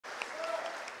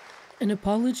An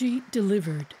apology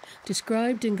delivered,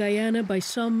 described in Guyana by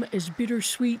some as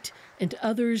bittersweet and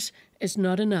others as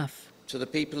not enough. To the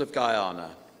people of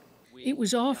Guyana. It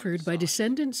was offered by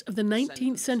descendants of the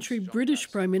 19th century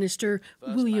British Prime Minister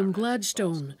William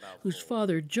Gladstone, whose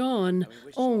father John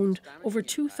owned over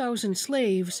 2,000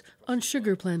 slaves on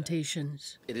sugar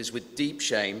plantations. It is with deep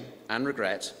shame and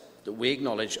regret that we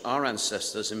acknowledge our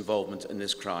ancestors' involvement in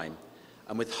this crime,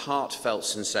 and with heartfelt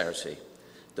sincerity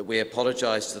that we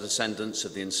apologise to the descendants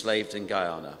of the enslaved in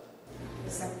Guyana.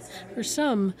 For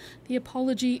some, the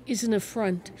apology is an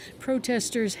affront.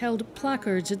 Protesters held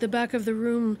placards at the back of the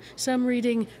room, some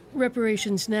reading,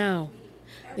 "Reparations now."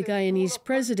 The Guyanese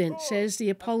president says the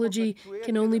apology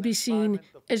can only be seen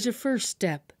as a first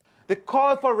step. The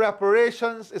call for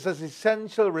reparations is an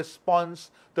essential response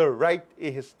to right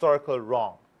a historical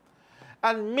wrong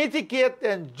and mitigate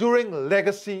the enduring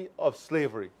legacy of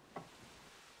slavery.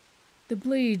 The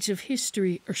blades of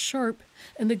history are sharp,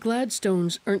 and the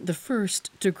Gladstones aren't the first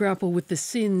to grapple with the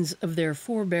sins of their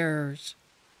forebears.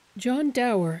 John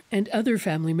Dower and other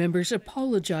family members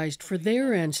apologized for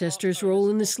their ancestors' role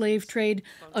in the slave trade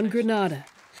on Grenada.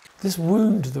 This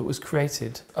wound that was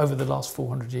created over the last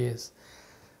 400 years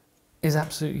is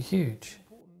absolutely huge.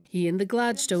 He and the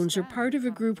Gladstones are part of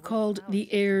a group called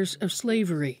the Heirs of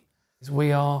Slavery.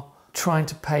 We are trying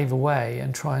to pave a way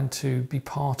and trying to be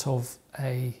part of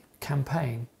a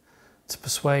campaign to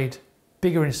persuade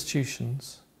bigger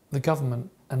institutions, the government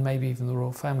and maybe even the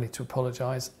royal family to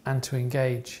apologise and to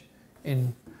engage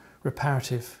in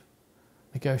reparative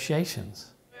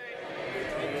negotiations.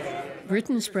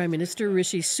 Britain's Prime Minister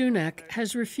Rishi Sunak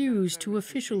has refused to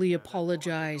officially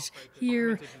apologise,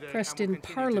 here pressed in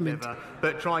Parliament.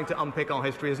 But trying to unpick our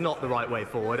history is not the right way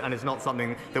forward, and it's not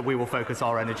something that we will focus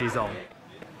our energies on.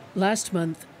 Last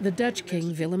month, the Dutch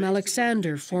King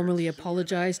Willem-Alexander formally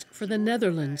apologised for the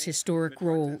Netherlands' historic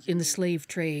role in the slave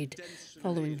trade,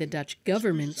 following the Dutch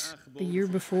government's the year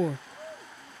before.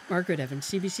 Margaret Evans,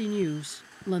 CBC News,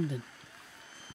 London.